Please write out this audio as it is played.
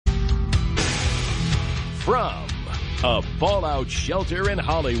From a fallout shelter in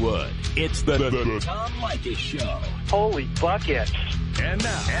Hollywood, it's the Tom Leykis Show. Holy buckets. And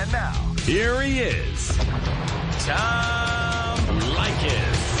now, here he is, Tom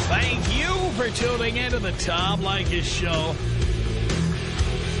Leykis. Thank you for tuning in to the Tom Leykis Show.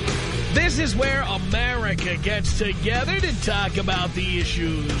 This is where America gets together to talk about the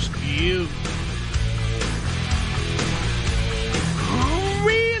issues you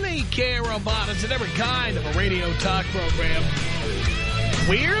really care about. It's a different kind of a radio talk program.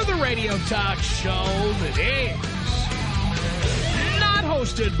 We're the radio talk show that is not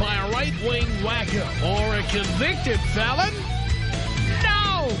hosted by a right-wing wacko or a convicted felon.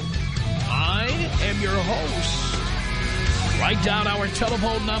 No! I am your host. Write down our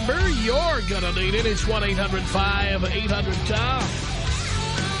telephone number. You're going to need it. It's 1-800-5800-TOM.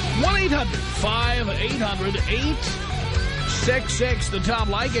 1-800-5800-866. The Tom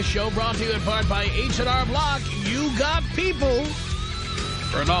Leykis Show, brought to you in part by H&R Block. You got people.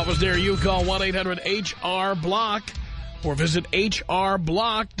 For an office near you, call 1-800-HR-BLOCK or visit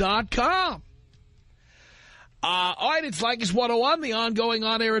hrblock.com. All right, it's Leykis 101, the ongoing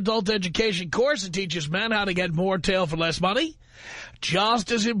on-air adult education course that teaches men how to get more tail for less money.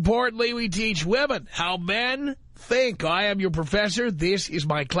 Just as importantly, we teach women how men think. I am your professor. This is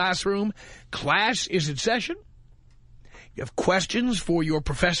my classroom. Class is in session. You have questions for your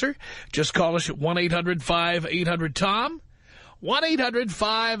professor? Just call us at 1-800-5800-TOM.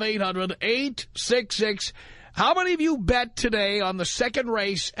 1-800-5800-866. How many of you bet today on the second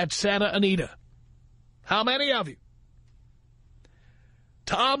race at Santa Anita? How many of you?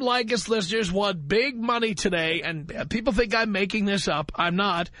 Tom Leykis listeners won big money today, and people think I'm making this up. I'm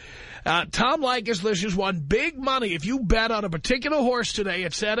not. Tom Leykis listeners won big money. If you bet on a particular horse today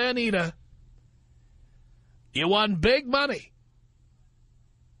at Santa Anita, you won big money.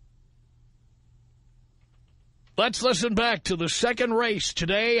 Let's listen back to the second race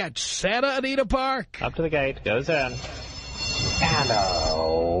today at Santa Anita Park. Up to the gate, goes in. And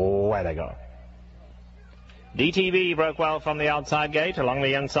away they go. DTB broke well from the outside gate. Along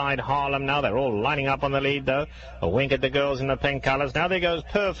the inside, Harlem now. They're all lining up on the lead, though. A wink at the girls in the pink colors. Now there goes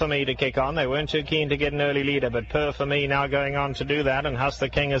Purr for Me to kick on. They weren't too keen to get an early leader, but Purr for Me now going on to do that. And Huss the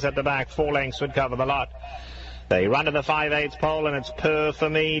King is at the back. 4 lengths would cover the lot. They run to the 5/8 pole, and it's Purr for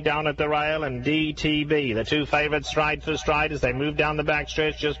Me down at the rail, and DTB. The two favorites stride for stride as they move down the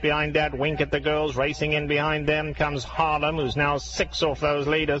backstretch. Just behind that, wink at the girls. Racing in behind them comes Harlem, who's now 6 off those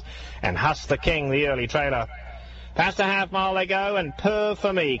leaders, and Huss the King, the early trailer. Past a half mile they go, and Purr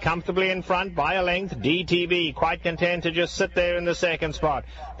for Me comfortably in front by a length. DTB quite content to just sit there in the second spot.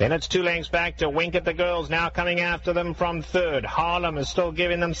 Then it's 2 lengths back to Wink at the Girls, now coming after them from third. Harlem is still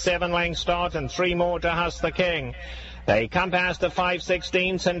giving them 7 lengths start, and 3 more to Huss the King. They come past the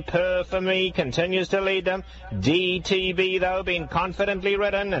 5/16, and Purr for Me continues to lead them. DTB, though, being confidently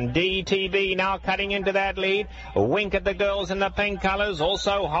ridden, and DTB now cutting into that lead. Wink at the Girls in the pink colors.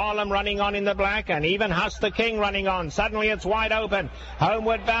 Also Harlem running on in the black, and even Huss the King running on. Suddenly it's wide open.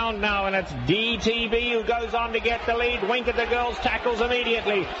 Homeward bound now, and it's DTB who goes on to get the lead. Wink at the Girls tackles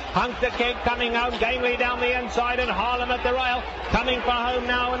immediately. Hunk the Keg coming home gamely down the inside, and Harlem at the rail. Coming for home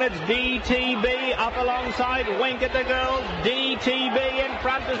now, and it's DTB up alongside Wink at the Girls. DTB in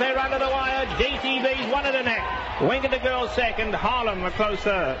front as they run to the wire. DTB's one at the neck. Wink at the Girls second. Harlem a close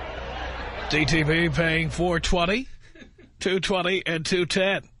third. DTB paying $420, $220, and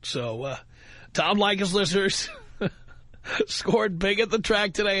 $210. So, Tom Leykis listeners scored big at the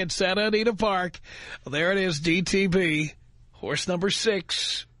track today at Santa Anita Park. There it is, DTB. Horse number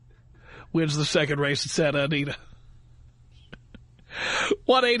 6 wins the second race at Santa Anita.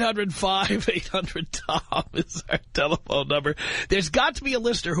 1-800-5800-TOM is our telephone number. There's got to be a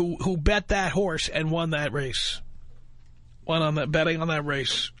listener who bet that horse and won that race. Won on that, betting on that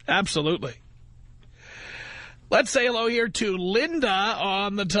race. Absolutely. Let's say hello here to Linda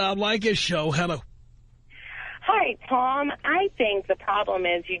on the Tom Leykis Show. Hello. Hi, Tom. I think the problem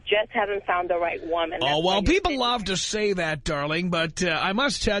is you just haven't found the right woman. Oh, well, people love to say that, darling, but I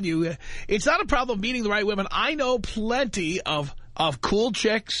must tell you, it's not a problem meeting the right women. I know plenty of cool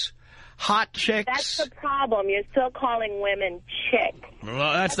chicks, hot chicks. That's the problem. You're still calling women chick.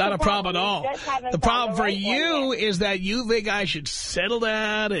 Well, that's not a problem at all. The problem for you is that you think I should settle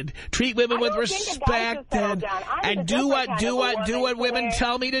down and treat women with respect and do what women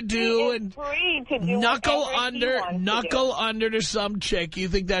tell me to do and knuckle under to some chick. You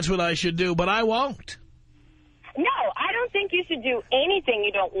think that's what I should do, but I won't. No, I don't think you should do anything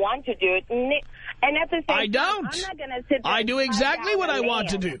you don't want to do. And at the same I don't. time, I'm not going to sit there I do exactly what I want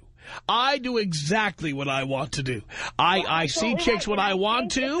to do. I do exactly what I want to do. I see chicks when I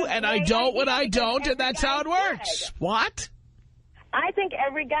want to, and I don't when I don't, and that's how it works. What? I think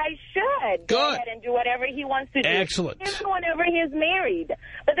every guy should go ahead and do whatever he wants to do. Excellent. Even whenever he's married.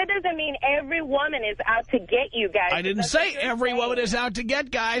 But that doesn't mean every woman is out to get you guys. I didn't say every woman is out to get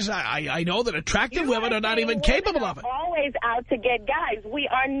guys. I know that attractive women are not even capable of it. Always out to get guys. We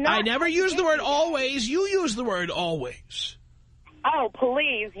are not. I never use the word always. You use the word always. Oh,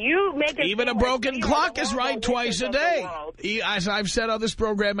 please. You make it. Even a broken clock is right twice a day. As I've said on this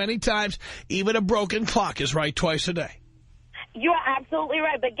program many times, even a broken clock is right twice a day. You are absolutely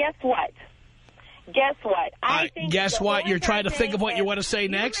right, but guess what? Guess what? I think guess what? You're trying to think of what you want to say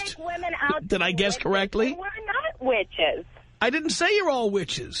next? Did I guess correctly? We're not witches. I didn't say you're all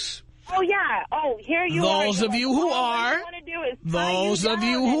witches. Oh, yeah. Oh, here you are. Those of you who are,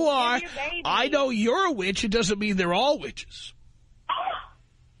 I know you're a witch. It doesn't mean they're all witches.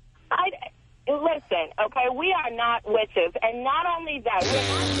 Listen, okay, we are not witches. And not only that, we're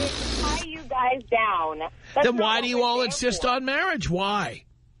not going to tie you guys down. Then why do you all insist on marriage? Why?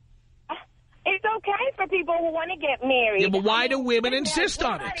 It's okay for people who want to get married. Yeah, but why do women insist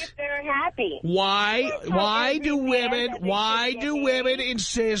on it? If they're happy. Why do women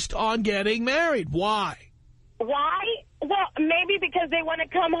insist on getting married? Why? Why? Well, maybe because they want to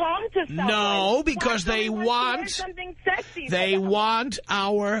come home to someone. No, because they want something sexy. They want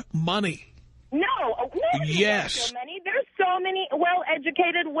our money. No, yes. Money. There's so many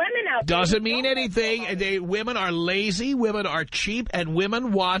well-educated women out there. Doesn't mean anything. Women are lazy, women are cheap, and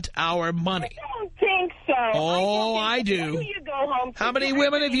women want our money. I don't think so. Oh, I do. What do you go home to? How many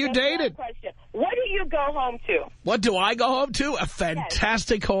women have you dated? What do you go home to? What do I go home to? A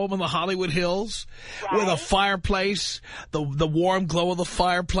fantastic home in the Hollywood Hills with a fireplace, the warm glow of the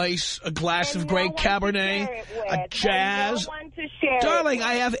fireplace, a glass of great Cabernet, a jazz. Darling,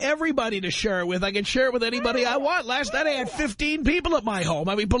 I have everybody to share it with. I can share it with anybody I want. Last night I had 15 people at my home.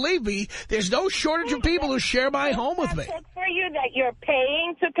 I mean, believe me, there's no shortage of people who share my home with me. Cook for you that you're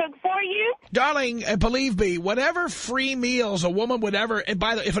paying to cook for you? Darling, believe me, whatever free meals a woman would ever, and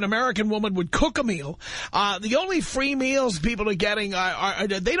by the, if an American woman would cook a meal, the only free meals people are getting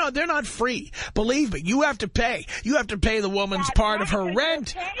they're not free. Believe me, you have to pay. You have to pay the woman's part of her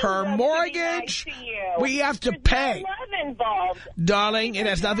rent, her mortgage. We have to pay. Darling, it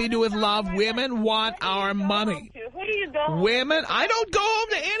has nothing to do with love. Women want our money. Who do you go home Women, I don't go home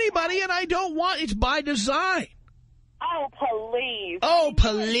to anybody, and I don't want. It's by design. Oh, please. Oh,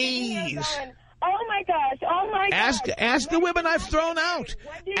 please. Oh, my gosh. Oh, my gosh. Ask the women I've thrown out.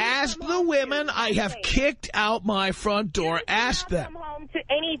 Ask the women I have kicked out my front door. Ask them. You come home to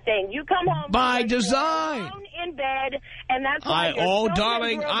anything. You come home by design. Alone in bed, and that's why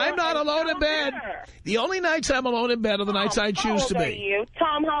darling, I'm not alone in bed. The only nights I'm alone in bed are the nights I choose to be. How old are you?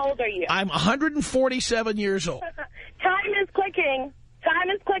 Tom, how old are you? I'm 147 years old. Time is clicking.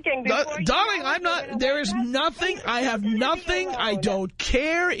 Time is clicking. Darling, I'm not, there is nothing, I have nothing, I don't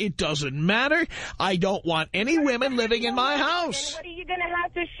care, it doesn't matter. I don't want any women living in my house. What are you going to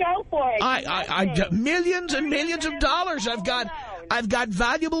have to show for it? Millions and millions of dollars. I've got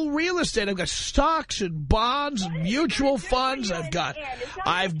valuable real estate. I've got stocks and bonds and mutual funds. I've got,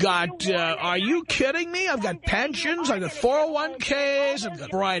 are you kidding me? I've got pensions. I've got 401ks. I've got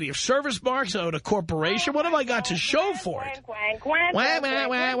a variety of service marks. I own a corporation. What have I got to show for it?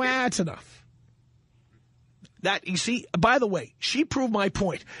 That's enough. That, you see, by the way, she proved my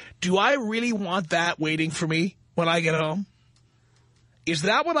point. Do I really want that waiting for me when I get home? Is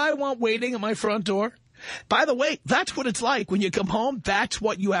that what I want waiting at my front door? By the way, that's what it's like when you come home. That's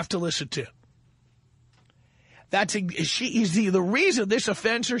what you have to listen to. The reason this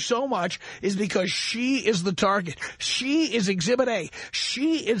offends her so much is because she is the target. She is Exhibit A.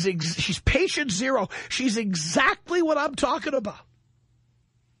 She's patient zero. She's exactly what I'm talking about.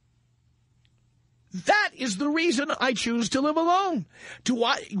 That is the reason I choose to live alone. Do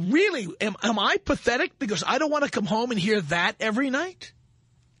I really, am I pathetic because I don't want to come home and hear that every night?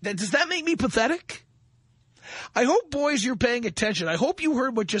 Does that make me pathetic? I hope, boys, you're paying attention. I hope you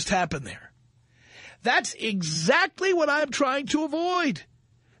heard what just happened there. That's exactly what I'm trying to avoid.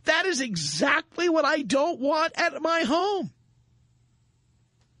 That is exactly what I don't want at my home.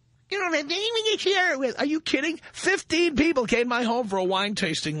 You don't have anything to share it with. Are you kidding? 15 people came to my home for a wine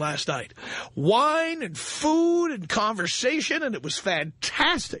tasting last night. Wine and food and conversation, and it was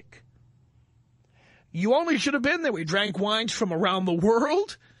fantastic. You only should have been there. We drank wines from around the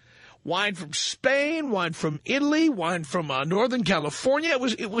world. Wine from Spain, wine from Italy, wine from Northern California.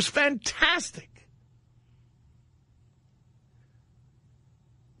 It was fantastic.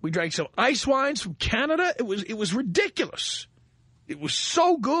 We drank some ice wines from Canada. It was ridiculous. It was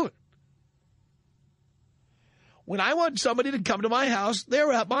so good. When I want somebody to come to my house,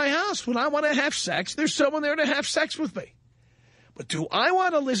 they're at my house. When I want to have sex, there's someone there to have sex with me. But do I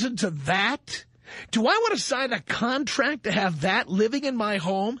want to listen to that? Do I want to sign a contract to have that living in my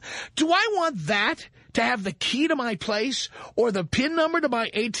home? Do I want that to have the key to my place or the PIN number to my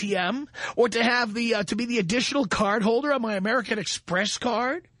ATM or to have to be the additional card holder on my American Express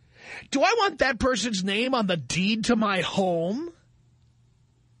card? Do I want that person's name on the deed to my home?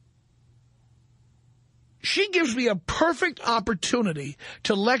 She gives me a perfect opportunity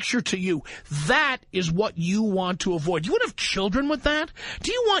to lecture to you. That is what you want to avoid. You want to have children with that?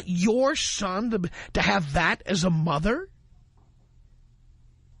 Do you want your son to have that as a mother?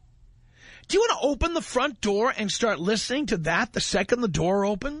 Do you want to open the front door and start listening to that the second the door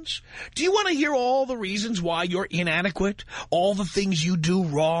opens? Do you want to hear all the reasons why you're inadequate, all the things you do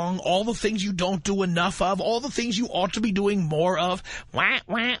wrong, all the things you don't do enough of, all the things you ought to be doing more of? Wah,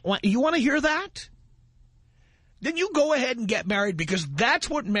 wah, wah. You want to hear that? Then you go ahead and get married, because that's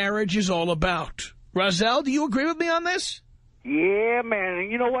what marriage is all about. Rozelle, do you agree with me on this? Yeah, man.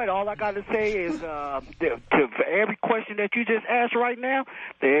 And you know what? All I got to say is for every question that you just asked right now,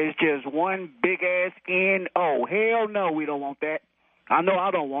 there's just one big-ass N-O. Hell no, we don't want that. I know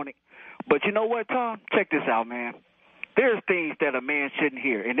I don't want it. But you know what, Tom? Check this out, man. There's things that a man shouldn't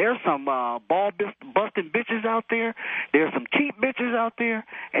hear. And there's some ball-busting bitches out there. There's some cheap bitches out there.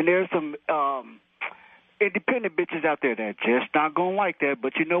 And there's some independent bitches out there that just not going to like that.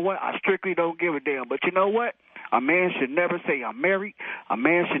 But you know what? I strictly don't give a damn. But you know what? A man should never say I'm married. A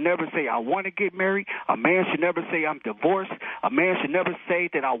man should never say I want to get married. A man should never say I'm divorced. A man should never say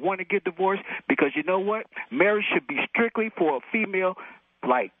that I want to get divorced, because you know what? Marriage should be strictly for a female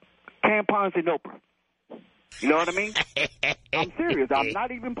like tampons and Oprah. You know what I mean? I'm serious. I'm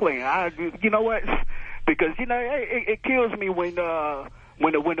not even playing. You know what? Because, you know, it kills me when the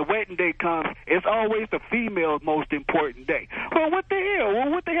wedding day comes, it's always the female's most important day. Well, what the hell?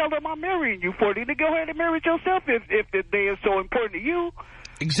 Well, what the hell am I marrying you for? Then go ahead and marry yourself if the day is so important to you.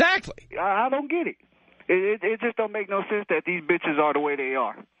 Exactly. I don't get it. It just don't make no sense that these bitches are the way they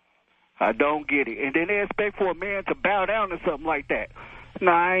are. I don't get it. And then they expect for a man to bow down to something like that.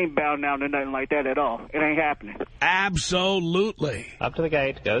 No, I ain't bowing down to nothing like that at all. It ain't happening. Absolutely. Up to the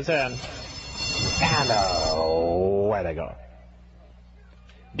gate, goes in. Hello. Where they go?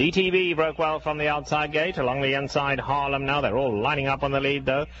 DTB broke well from the outside gate. Along the inside, Harlem now. They're all lining up on the lead,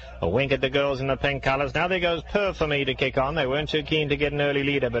 though. A wink at the girls in the pink colors. Now there goes Purr for Me to kick on. They weren't too keen to get an early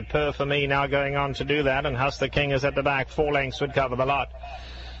leader, but Purr for Me now going on to do that. And Huss the King is at the back. 4 lengths would cover the lot.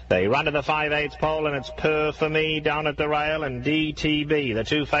 They run to the 5/8 pole, and it's Purr for Me down at the rail, and DTB. The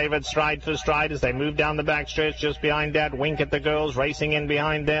two favorites stride for stride as they move down the backstretch. Just behind that, wink at the girls. Racing in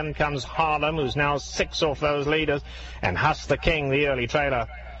behind them comes Harlem, who's now 6 off those leaders, and Huss the King, the early trailer.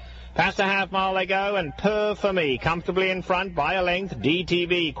 Past a half mile they go, and Purr for Me comfortably in front by a length.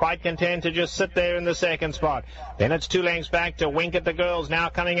 DTB quite content to just sit there in the second spot. Then it's 2 lengths back to Wink at the Girls, now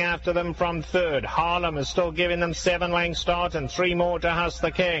coming after them from third. Harlem is still giving them 7 lengths start, and 3 more to Huss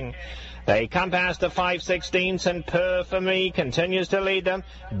the King. They come past the 5/16, and Purr for Me continues to lead them.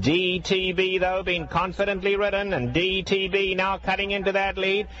 DTB, though, being confidently ridden, and DTB now cutting into that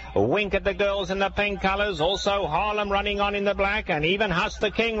lead. Wink at the Girls in the pink colors. Also Harlem running on in the black, and even Huss the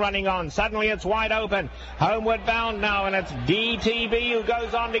King running on. Suddenly it's wide open. Homeward bound now, and it's DTB who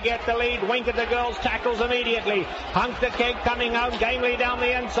goes on to get the lead. Wink at the Girls tackles immediately. Hunk the Keg coming home gamely down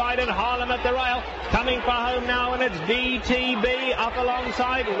the inside, and Harlem at the rail. Coming for home now, and it's DTB up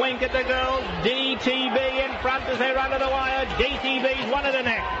alongside Wink at the Girls. DTB in front as they run to the wire. DTB's one at the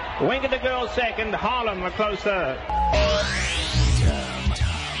neck. Wink at the Girls second. Harlem a close third.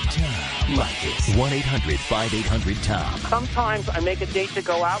 Tom Leykis. 1-800-5800-TOM. Sometimes I make a date to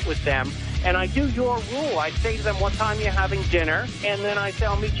go out with them, and I do your rule. I say to them, what time are you having dinner? And then I say,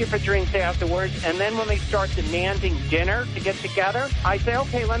 I'll meet you for drinks afterwards. And then when they start demanding dinner to get together, I say,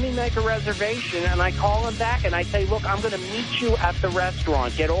 okay, let me make a reservation. And I call them back, and I say, look, I'm going to meet you at the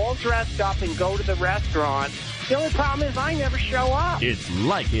restaurant. Get all dressed up and go to the restaurant. The only problem is I never show up. It's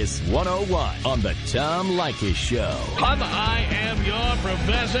Leykis 101 on the Tom Leykis Show. I am your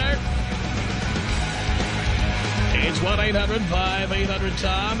professor. It's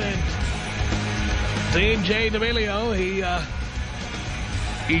 1-800-5800-TOM, and DJ D'Amelio,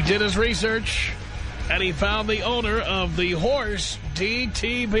 he did his research, and he found the owner of the horse,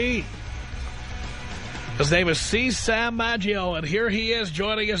 DTB. His name is C. Sam Maggio, and here he is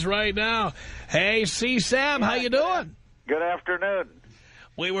joining us right now. Hey, C. Sam, how you doing? Good afternoon.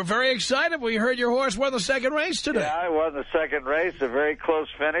 We were very excited. We heard your horse won the second race today. Yeah, I won the second race, a very close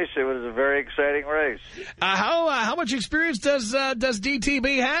finish. It was a very exciting race. How much experience does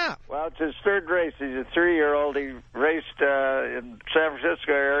DTB have? Well, it's his third race. He's a 3-year-old. He raced in San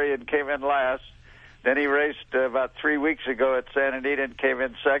Francisco area and came in last. Then he raced about 3 weeks ago at Santa Anita and came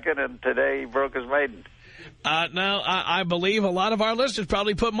in second, and today he broke his maiden. Now, I believe a lot of our listeners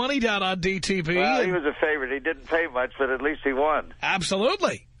probably put money down on DTB. Well, he was a favorite. He didn't pay much, but at least he won.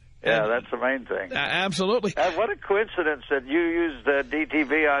 Absolutely. Yeah, that's the main thing. Absolutely. What a coincidence that you used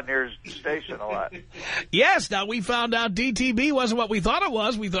DTB on your station a lot. Yes, now we found out DTB wasn't what we thought it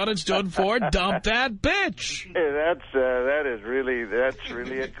was. We thought it stood for Dump That Bitch. Yeah, that's really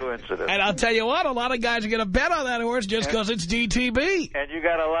a coincidence. And I'll tell you what, a lot of guys are going to bet on that horse just because it's DTB. And you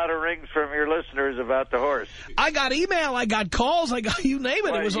got a lot of rings from your listeners about the horse. I got email, I got calls, I got you name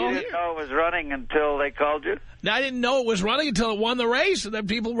it. It was all here. You didn't know it was running until they called you? Now, I didn't know it was running until it won the race, and then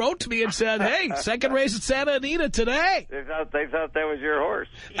people wrote to me and said, hey, second race at Santa Anita today. They thought that was your horse.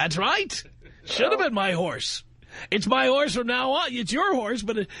 That's right. Should have been my horse. It's my horse from now on. It's your horse,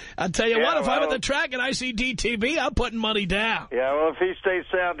 but I'll tell you what, if I'm at the track and I see DTB, I'm putting money down. Yeah, well, if he stays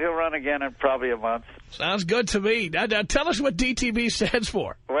sound, he'll run again in probably a month. Sounds good to me. Now tell us what DTB stands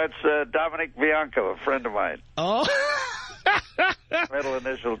for. Well, it's Dominic Bianco, a friend of mine. Oh. Middle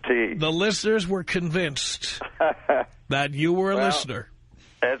initial T. The listeners were convinced that you were a listener.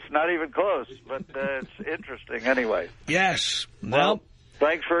 It's not even close, but it's interesting anyway. Yes. Well,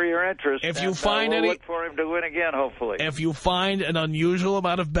 thanks for your interest. If you find we'll look for him to win again, hopefully. If you find an unusual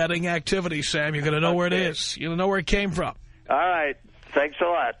amount of betting activity, Sam, you're going to know where it is. You're going to know where it came from. All right. Thanks a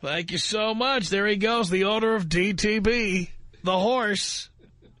lot. Thank you so much. There he goes, the owner of DTB, the horse.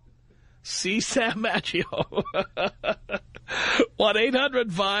 See Sam Maggio.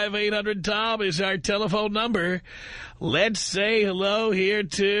 1-800-5800-TOM is our telephone number. Let's say hello here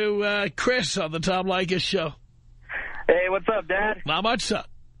to Chris on the Tom Leykis Show. Hey, what's up, Dad? Not much, son.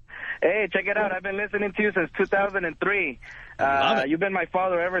 Hey, check it out. I've been listening to you since 2003. Love it. You've been my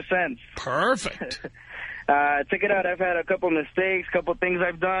father ever since. Perfect. Check it out. I've had a couple mistakes, couple things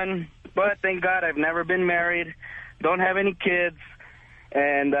I've done, but thank God I've never been married, don't have any kids,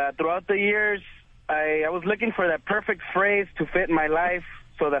 and throughout the years, I was looking for that perfect phrase to fit in my life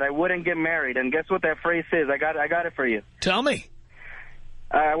so that I wouldn't get married. And guess what that phrase is? I got it for you. Tell me.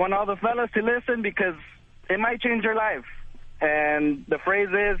 I want all the fellas to listen because it might change your life. And the phrase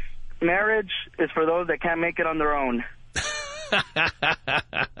is, marriage is for those that can't make it on their own.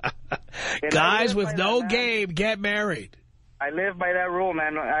 Guys with no game get married. I live by that rule,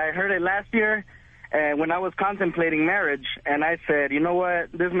 man. I heard it last year when I was contemplating marriage, and I said, you know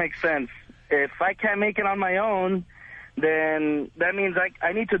what, this makes sense. If I can't make it on my own, then that means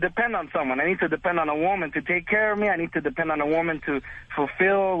I need to depend on someone. I need to depend on a woman to take care of me. I need to depend on a woman to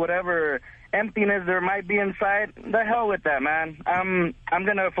fulfill whatever emptiness there might be inside. The hell with that, man. I'm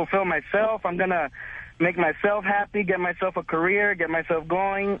going to fulfill myself. I'm going to make myself happy, get myself a career, get myself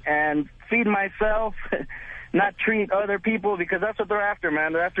going, and feed myself, not treat other people, because that's what they're after,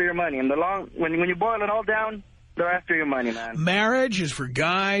 man. They're after your money. And when you boil it all down, they're after your money, man. Marriage is for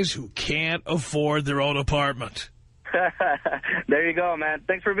guys who can't afford their own apartment. There you go, man.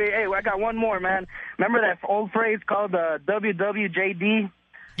 Thanks for being... Hey, I got one more, man. Remember that old phrase called WWJD?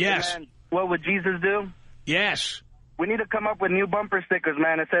 Yes. Hey, man, what would Jesus do? Yes. We need to come up with new bumper stickers,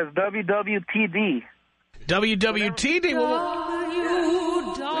 man. It says WWTD. WWTD.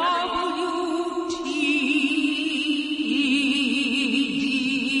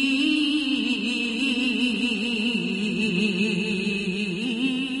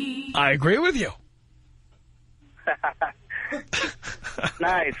 I agree with you.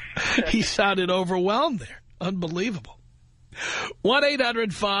 Nice. He sounded overwhelmed there. Unbelievable.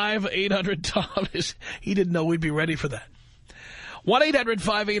 1-800-5800-TOM is... He didn't know we'd be ready for that.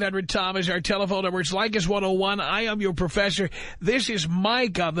 1-800-5800-TOM is our telephone number. It's Leykis 101. I am your professor. This is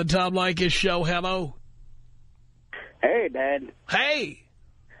Mike on the Tom Leykis Show. Hello. Hey, Dad. Hey.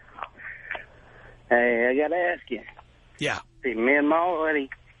 Hey, I got to ask you. Yeah. See, me and my old lady,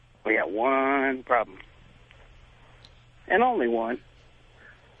 we got one problem. And only one.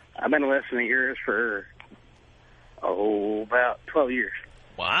 I've been listening to yours for, about 12 years.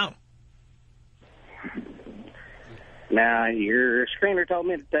 Wow. Now, your screener told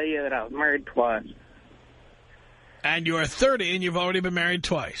me to tell you that I was married twice. And you're 30 and you've already been married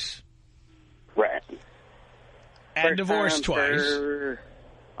twice. Right. And First divorced twice. For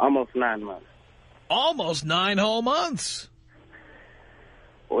almost 9 months. Almost 9 whole months.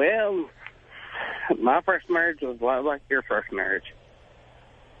 Well, my first marriage was a lot like your first marriage.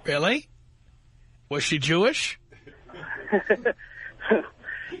 Really? Was she Jewish?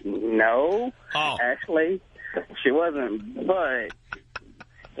 No. Oh. Actually, she wasn't, but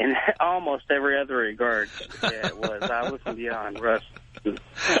in almost every other regard, yeah, it was. I was beyond Russ.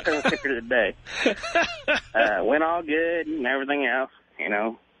 Today. Went all good and everything else, you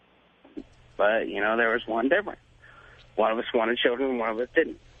know. But, you know, there was one difference. One of us wanted children and one of us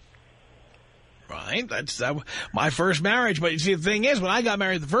didn't. Right. That's my first marriage. But you see, the thing is, when I got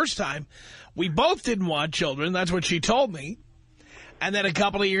married the first time, we both didn't want children. That's what she told me. And then a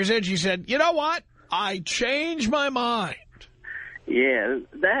couple of years in, she said, you know what? I changed my mind. Yeah,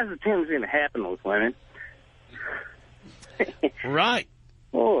 that has a tendency to happen with women. Right.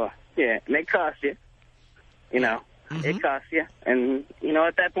 Oh, yeah, and it costs you. You know, it costs you. And, you know,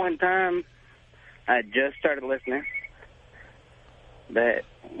 at that point in time, I just started listening. But,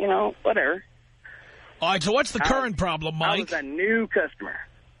 you know, whatever. All right, so what's the current problem, Mike? I was a new customer.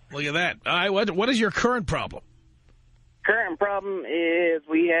 Look at that. All right, what is your current problem? Current problem is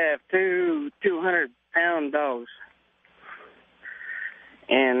we have two 200-pound dogs.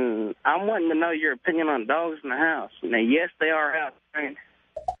 And I'm wanting to know your opinion on dogs in the house. Now, yes, they are house trained,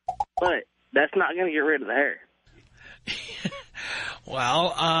 but that's not going to get rid of the hair.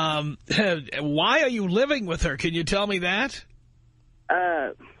 Well, why are you living with her? Can you tell me that?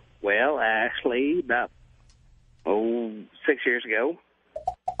 Well, actually, about 6 years ago,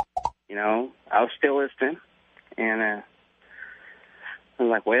 you know, I was still listening, and I was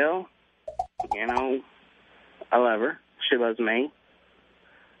like, well, you know, I love her. She loves me.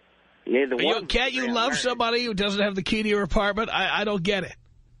 Can't you love somebody who doesn't have the key to your apartment? I don't get it.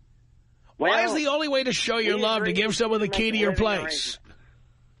 Well, why is the only way to show your love to give someone the key to your place?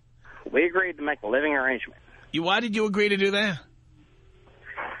 We agreed to make a living arrangement. Why did you agree to do that?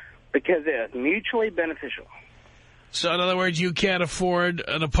 Because it's mutually beneficial. So, in other words, you can't afford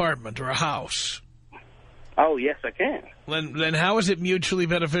an apartment or a house. Oh, yes, I can. Then how is it mutually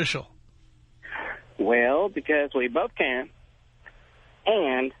beneficial? Well, because we both can,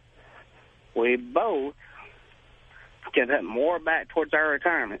 and we both can put more back towards our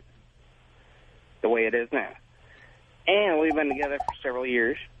retirement the way it is now. And we've been together for several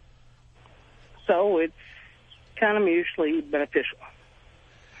years. So it's kind of mutually beneficial.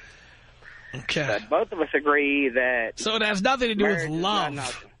 Okay. But both of us agree that... So it has nothing to do with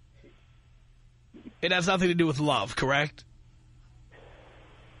love. It has nothing to do with love, correct?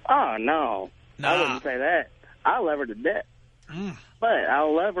 Oh, no. Nah. I wouldn't say that. I love her to death. But I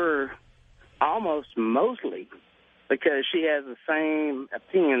love her almost mostly because she has the same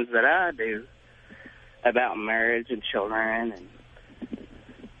opinions that I do about marriage and children. And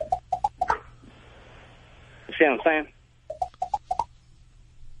you see what I'm saying?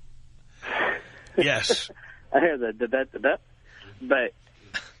 Yes. I hear the da-da-da-da. But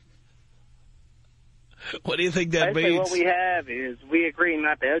what do you think that basically means? what we have is we agree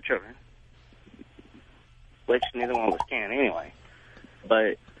not to have children, which neither one of us can anyway.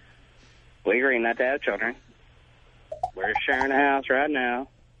 But we agree not to have children. We're sharing a house right now,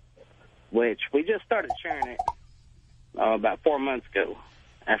 which we just started sharing it about 4 months ago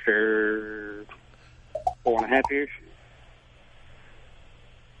after 4.5 years.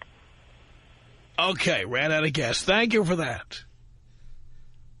 Okay, ran out of gas. Thank you for that.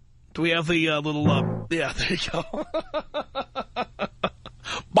 Do we have the little, yeah, there you go.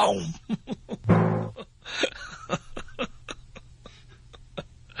 Boom.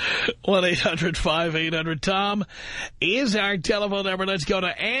 1-800-5800-TOM is our telephone number. Let's go to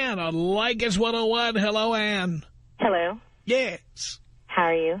Ann on Leykis 101. Hello, Ann. Hello. Yes. How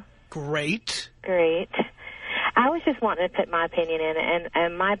are you? Great. Great. I was just wanting to put my opinion in,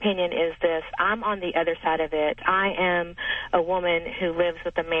 and my opinion is this. I'm on the other side of it. I am a woman who lives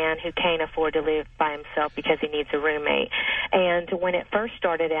with a man who can't afford to live by himself because he needs a roommate. And when it first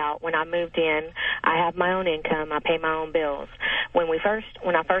started out, when I moved in, I have my own income. I pay my own bills. When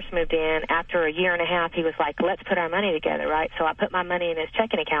I first moved in, after a year and a half, he was like, let's put our money together, right? So I put my money in his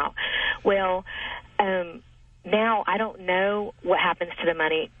checking account. Well, now I don't know what happens to the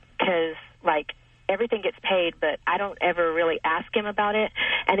money because, like, everything gets paid, but I don't ever really ask him about it.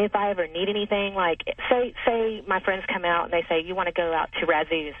 And if I ever need anything, like, say my friends come out and they say, you want to go out to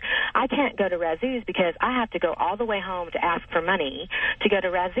Razoo's. I can't go to Razoo's because I have to go all the way home to ask for money to go to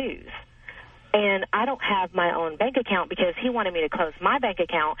Razoo's. And I don't have my own bank account because he wanted me to close my bank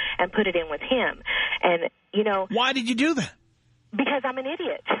account and put it in with him. And, you know... Why did you do that? Because I'm an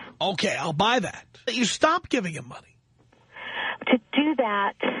idiot. Okay, I'll buy that. You stop giving him money. To do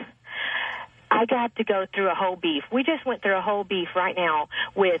that... I got to go through a whole beef. We just went through a whole beef right now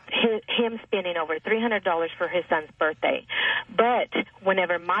with him spending over $300 for his son's birthday. But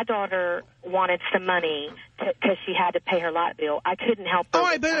whenever my daughter wanted some money because she had to pay her light bill, I couldn't help her. All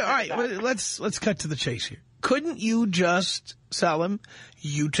right, let's cut to the chase here. Couldn't you just tell him,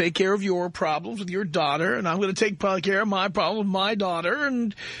 you take care of your problems with your daughter, and I'm going to take care of my problem with my daughter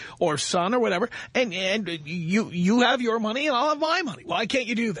or son or whatever, and you have your money and I'll have my money? Why can't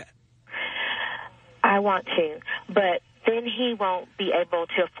you do that? I want to, but then he won't be able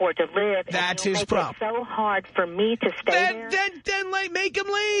to afford to live. That's his problem. It's so hard for me to stay there. Then make him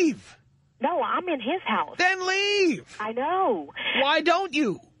leave. No, I'm in his house. Then leave. I know. Why don't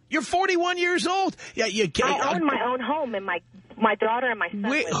you? You're 41 years old. Yeah, I own my own home, and my daughter and my son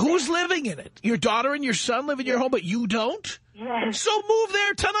live who's there. living in it? Your daughter and your son live in your home, but you don't? Yes. So move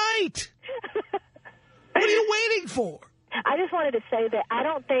there tonight. What are you waiting for? I just wanted to say that I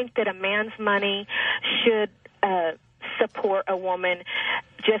don't think that a man's money should support a woman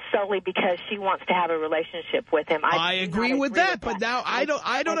just solely because she wants to have a relationship with him. I agree with that, but now I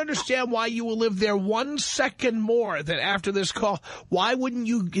don't understand why you will live there 1 second more than after this call. Why wouldn't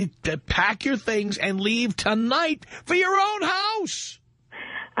you pack your things and leave tonight for your own house?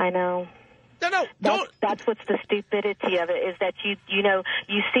 I know. No, don't. That's what's the stupidity of it, is that you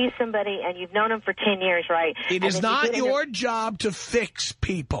see somebody and you've known them for 10 years, right? It is not your job to fix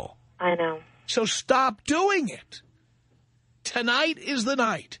people. I know. So stop doing it. Tonight is the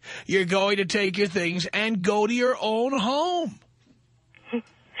night. You're going to take your things and go to your own home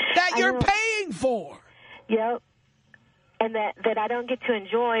that you're paying for. Yep. And that I don't get to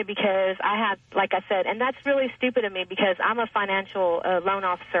enjoy because I have, like I said, and that's really stupid of me because I'm a financial loan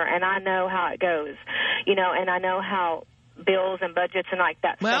officer and I know how it goes, and I know how bills and budgets and like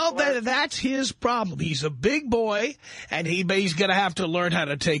that. Well, that's his problem. He's a big boy and he's going to have to learn how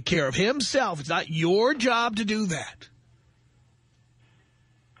to take care of himself. It's not your job to do that.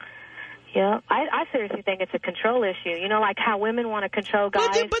 Yeah, I seriously think it's a control issue. Like how women want to control guys.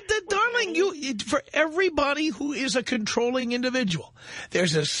 But darling, for everybody who is a controlling individual,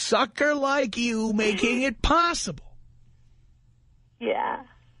 there's a sucker like you making it possible. Yeah.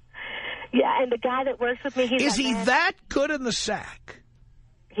 Yeah, and the guy that works with me, is he that good in the sack?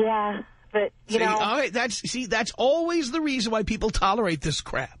 Yeah, but, all right, that's always the reason why people tolerate this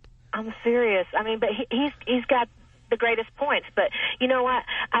crap. I'm serious. I mean, but he's got the greatest points. But you know what?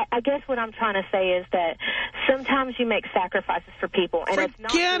 I guess what I'm trying to say is that sometimes you make sacrifices for people. And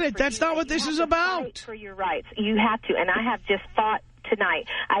Forget it. That's not what this is about. Fight for your rights. You have to. And I have just fought tonight.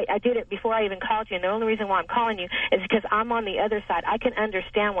 I did it before I even called you, and the only reason why I'm calling you is because I'm on the other side. I can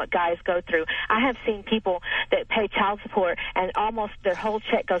understand what guys go through. I have seen people that pay child support, and almost their whole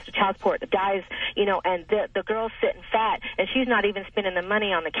check goes to child support. The guys, and the girl's sitting fat, and she's not even spending the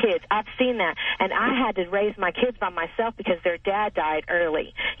money on the kids. I've seen that, and I had to raise my kids by myself because their dad died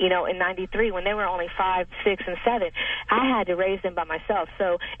early, in '93 when they were only 5, 6, and 7. I had to raise them by myself.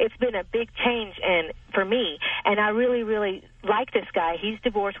 So it's been a big change for me, and I really, really like this guy. He's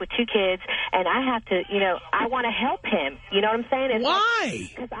divorced with 2 kids, and I have to, I want to help him. You know what I'm saying? It's why?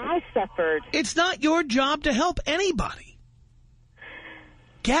 Because I suffered. It's not your job to help anybody.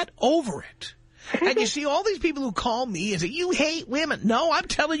 Get over it. And you see all these people who call me and say, you hate women. No, I'm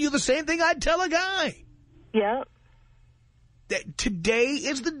telling you the same thing I'd tell a guy. Yep. Today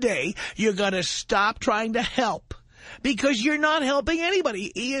is the day you're going to stop trying to help. Because you're not helping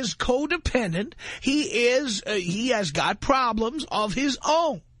anybody. He is codependent. He has got problems of his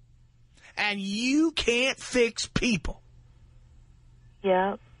own. And you can't fix people.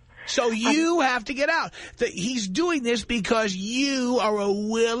 Yeah. So you have to get out. He's doing this because you are a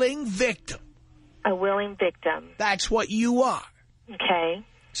willing victim. A willing victim. That's what you are. Okay.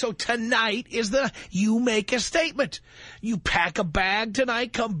 So tonight is you make a statement. You pack a bag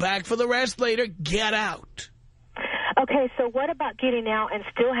tonight, come back for the rest later, get out. Okay, so what about getting out and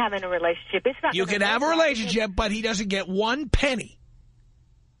still having a relationship? It's not. You can have a relationship, but he doesn't get 1 penny.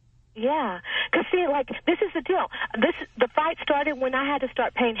 Yeah, because see, this is the deal. The fight started when I had to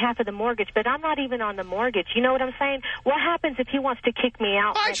start paying half of the mortgage, but I'm not even on the mortgage. You know what I'm saying? What happens if he wants to kick me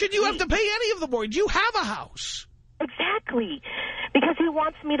out? Why should you have to pay any of the mortgage? You have a house. Exactly, because he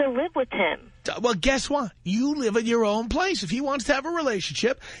wants me to live with him. Well, guess what? You live in your own place. If he wants to have a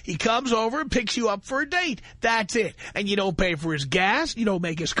relationship, he comes over and picks you up for a date. That's it. And you don't pay for his gas, you don't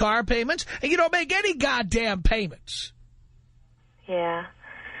make his car payments, and you don't make any goddamn payments. Yeah,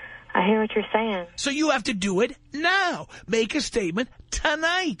 I hear what you're saying. So you have to do it now. Make a statement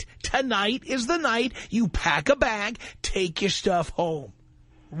tonight. Tonight is the night you pack a bag, take your stuff home.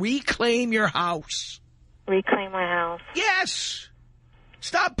 Reclaim your house. Reclaim my house. Yes.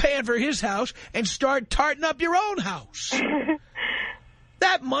 Stop paying for his house and start tarting up your own house.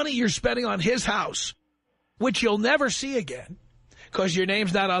 That money you're spending on his house, which you'll never see again, because your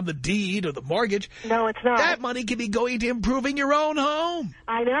name's not on the deed or the mortgage. No, it's not. That money could be going to improving your own home.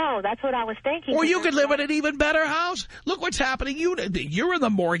 I know. That's what I was thinking. Or you could live in an even better house. Look what's happening. You're in the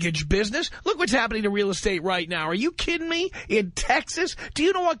mortgage business. Look what's happening to real estate right now. Are you kidding me? In Texas, do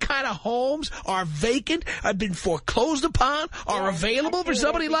you know what kind of homes are vacant, have been foreclosed upon, are available for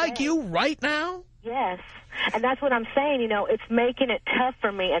somebody like you right now? Yes. And that's what I'm saying, you know, it's making it tough for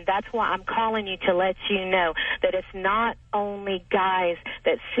me, and that's why I'm calling you to let you know that it's not only guys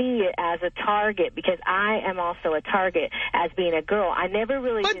that see it as a target, because I am also a target as being a girl. I never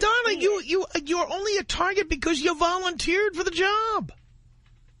really But, darling, you're only a target because you volunteered for the job.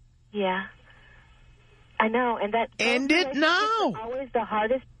 Yeah. I know, and that... End it now. Always the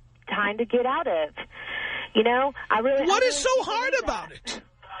hardest time to get out of. You know, What is so hard about it?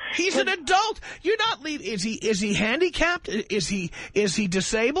 He's an adult. You're not leaving. Is he handicapped? Is he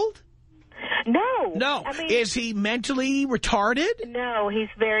disabled? No. No. I mean, is he mentally retarded? No, he's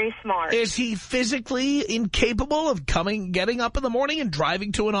very smart. Is he physically incapable of getting up in the morning and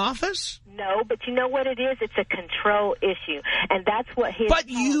driving to an office? No, but you know what it is? It's a control issue, and that's what his... But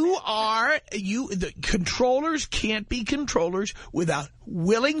the controllers can't be controllers without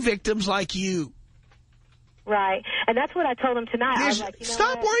willing victims like you. Right, and that's what I told him tonight. I was like, you know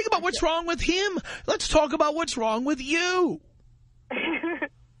stop what? worrying about what's wrong with him. Let's talk about what's wrong with you.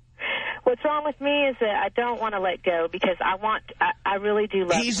 What's wrong with me is that I don't want to let go because I really do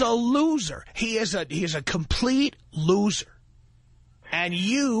love him. He's a loser. He is a complete loser. And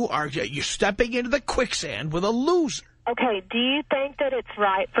you're stepping into the quicksand with a loser. Okay, do you think that it's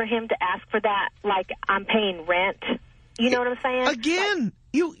right for him to ask for that like I'm paying rent? You know what I'm saying? Again,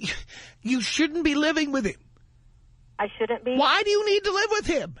 you shouldn't be living with him. I shouldn't be? Why do you need to live with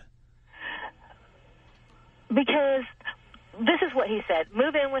him? Because this is what he said.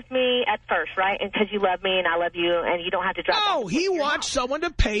 Move in with me at first, right? And because you love me and I love you and you don't have to drop... No, he wants someone to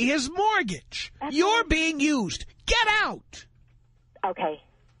pay his mortgage. You're being used. Get out. Okay.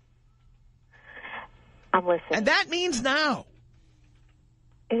 I'm listening. And that means now.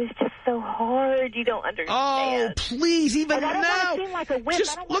 It's just so hard. You don't understand. Oh, please, even and I don't now. Want to seem like a wimp.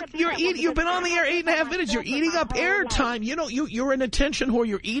 Just look, you've been on the air 8.5 minutes. You're eating up airtime. You know, you're an attention whore.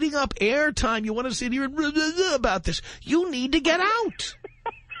 You're eating up airtime. You want to sit here and blah, blah, blah about this. You need to get out.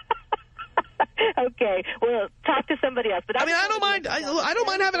 Okay, well, talk to somebody else. But I don't mind. I don't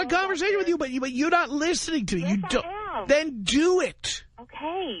mind having a conversation with you, but you're not listening to me. Yes, you don't. I am. Then do it.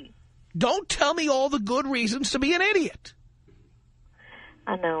 Okay. Don't tell me all the good reasons to be an idiot.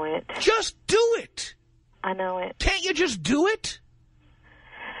 I know it. Just do it. I know it. Can't you just do it?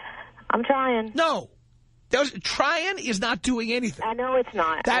 I'm trying. No. Trying is not doing anything. I know it's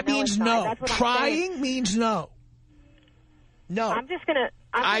not. That means no. Trying means no. No. I'm just going to...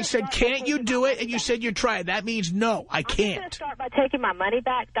 I said, can't you do it? And you said you're trying. That means no, I can't. I'm going to start by taking my money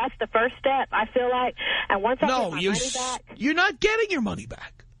back. That's the first step, I feel like. And once I get my money back... You're not getting your money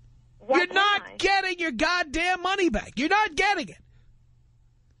back. You're not getting your goddamn money back. You're not getting it.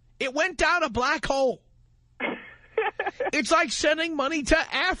 It went down a black hole. It's like sending money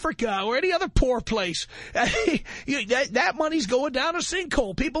to Africa or any other poor place. That money's going down a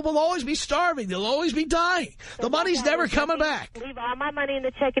sinkhole. People will always be starving. They'll always be dying. So the money's never coming back. Leave all my money in the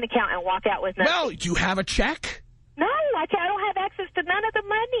checking account and walk out with nothing. Well, do you have a check? No, I don't have access to none of the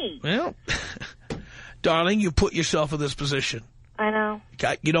money. Well, darling, you put yourself in this position. I know.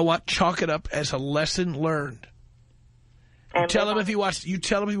 You know what? Chalk it up as a lesson learned. You tell him if he wants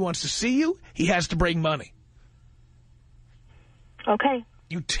to see you, he has to bring money. Okay.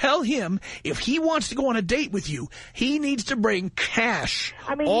 You tell him if he wants to go on a date with you, he needs to bring cash.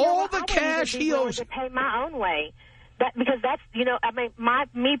 I mean, all the cash he owes. To pay my own way. Because that's, me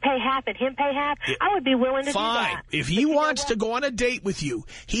pay half and him pay half, I would be willing to do that. Fine. If he wants to go on a date with you,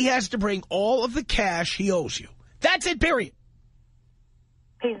 he has to bring all of the cash he owes you. That's it, period.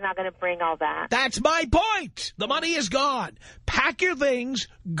 He's not going to bring all that. That's my point. The money is gone. Pack your things,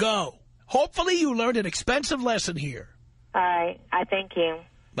 go. Hopefully you learned an expensive lesson here. All right. I thank you.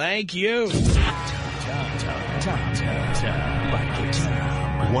 Thank you.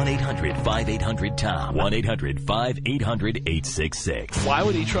 1-800-5800-TOM. 1-800-5800-866. Why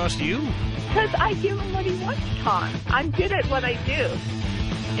would he trust you? Because I give him what he wants, Tom. I'm good at what I do.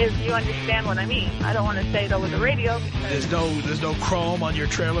 If you understand what I mean. I don't want to say it over the radio. There's no chrome on your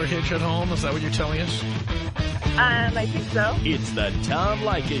trailer hitch at home? Is that what you're telling us? I think so. It's the Tom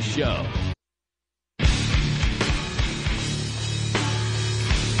Leykis Show.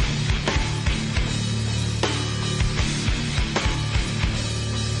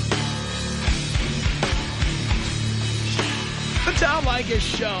 Tom Leykis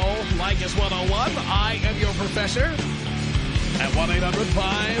Show, Leykis 101. I am your professor at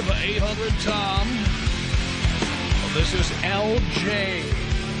 1-800-5800-TOM. Well, this is L.J.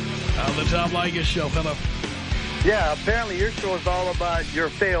 on the Tom Leykis Show. Hello. Yeah, apparently your show is all about your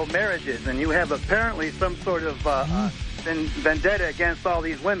failed marriages, and you have apparently some sort of vendetta against all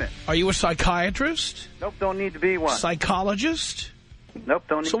these women. Are you a psychiatrist? Nope, don't need to be one. Psychologist? Nope,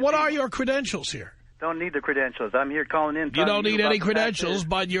 don't need So to what be are one. your credentials here? Don't need the credentials. I'm here calling in. You don't need any about credentials,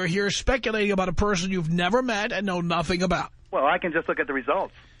 but you're here speculating about a person you've never met and know nothing about. Well, I can just look at the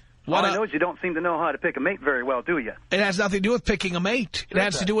results. What all I know is you don't seem to know how to pick a mate very well, do you? It has nothing to do with picking a mate. It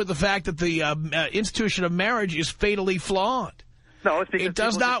has to do with the fact that the institution of marriage is fatally flawed. No, it's because it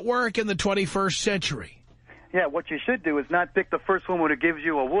does not work in the 21st century. Yeah, what you should do is not pick the first woman who gives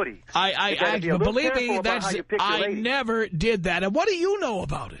you a Woody. Believe me, I never did that. And what do you know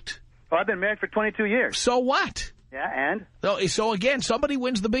about it? Well, I've been married for 22 years. So what? Yeah, and? So again, somebody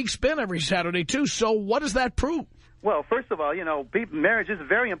wins the big spin every Saturday, too. So what does that prove? Well, first of all, you know, marriage is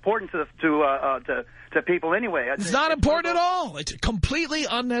very important to people anyway. It's not important at all. It's completely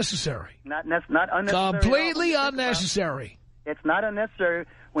unnecessary. Not unnecessary. Completely unnecessary. It's not unnecessary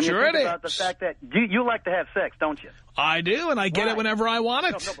when you think about the fact that you like to have sex, don't you? I do, and I get it whenever I want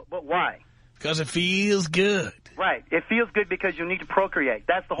it. No, but why? Because it feels good. Right. It feels good because you need to procreate.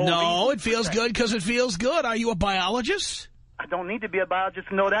 That's the whole reason. No, it feels good because it feels good. Are you a biologist? I don't need to be a biologist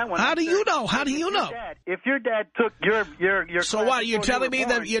to know that one. How do you know? How do you know? If your dad took your So what? You're telling me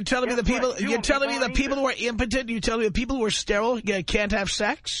that people who are impotent, you're telling me that people who are sterile can't have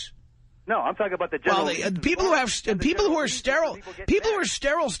sex? No, I'm talking about the general. Well, people who are sterile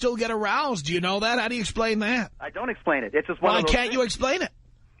still get aroused. Do you know that? How do you explain that? I don't explain it. It's just one of those Why can't things. you explain it?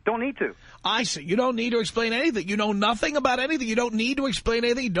 Don't need to. I see. You don't need to explain anything. You know nothing about anything. You don't need to explain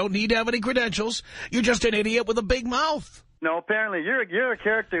anything. You don't need to have any credentials. You're just an idiot with a big mouth. No, apparently you're a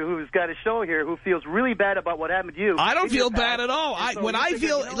character who's got a show here who feels really bad about what happened to you. I don't feel bad at all.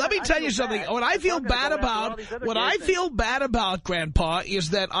 Let me tell you something. What I feel bad about, Grandpa, is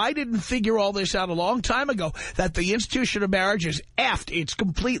that I didn't figure all this out a long time ago, that the institution of marriage is effed. It's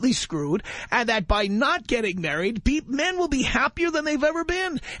completely screwed, and that by not getting married, men will be happier than they've ever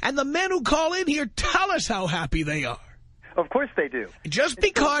been. And the men who call in here tell us how happy they are. Of course they do. Just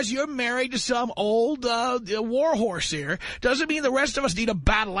because you're married to some old war horse here doesn't mean the rest of us need a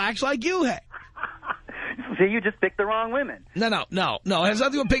battle axe like you have. See, you just picked the wrong women. No. It has nothing to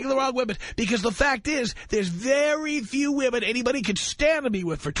do with picking the wrong women. Because the fact is, there's very few women anybody could stand to be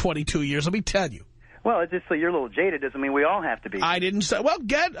with for 22 years, let me tell you. Well, it's just so you're a little jaded doesn't mean we all have to be. I didn't say, well,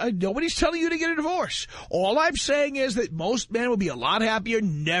 nobody's telling you to get a divorce. All I'm saying is that most men would be a lot happier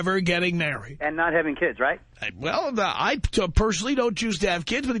never getting married. And not having kids, right? Well, I personally don't choose to have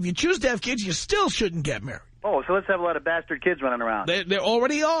kids, but if you choose to have kids, you still shouldn't get married. Oh, so let's have a lot of bastard kids running around. There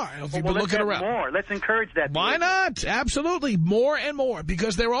already are. If you've been looking around. More. Let's encourage that. Why not? Absolutely. More and more,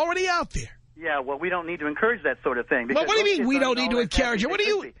 because they're already out there. Yeah, well, we don't need to encourage that sort of thing. But what do you mean we don't need to encourage it? What do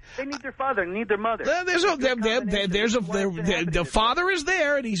you? They need their father, need their mother. The father is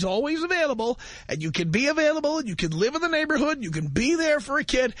there, and he's always available, and you can be available, and you can live in the neighborhood, you can be there for a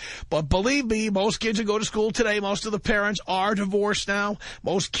kid. But believe me, most kids who go to school today, most of the parents are divorced now.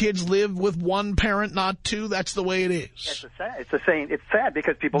 Most kids live with one parent, not two. That's the way it is. It's sad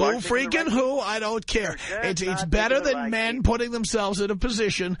because people. Who freaking who? I don't care. It's better than men putting themselves in a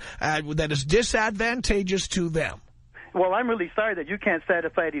position that is disadvantageous to them. Well, I'm really sorry that you can't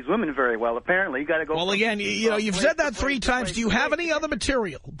satisfy these women very well. Apparently, you got to go. Well, again, you've said that 3 times. Do you have any other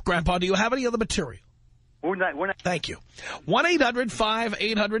material, Grandpa? Do you have any other material? We're not. Thank you.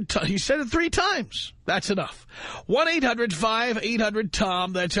 1-800-5800-TOM. You said it 3 times. That's enough.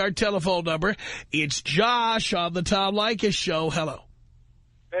 1-800-5800-TOM. That's our telephone number. It's Josh on the Tom Leykis Show. Hello.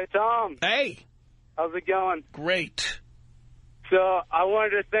 Hey, Tom. Hey. How's it going? Great. So I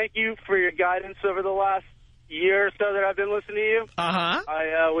wanted to thank you for your guidance over the last year or so that I've been listening to you. Uh-huh.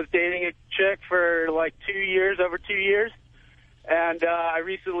 I was dating a chick for like 2 years, over 2 years, and I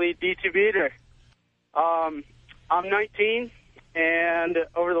recently D2B'd her. I'm 19, and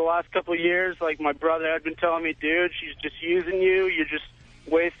over the last couple of years, like my brother had been telling me, dude, she's just using you. You're just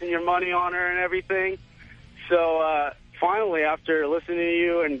wasting your money on her and everything. So finally, after listening to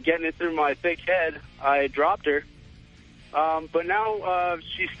you and getting it through my thick head, I dropped her. But now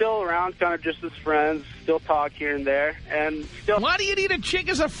she's still around, kind of just as friends, still talk here and there. And still. Why do you need a chick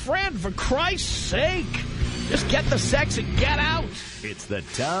as a friend, for Christ's sake? Just get the sex and get out. It's the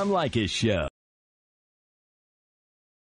Tom Leykis Show.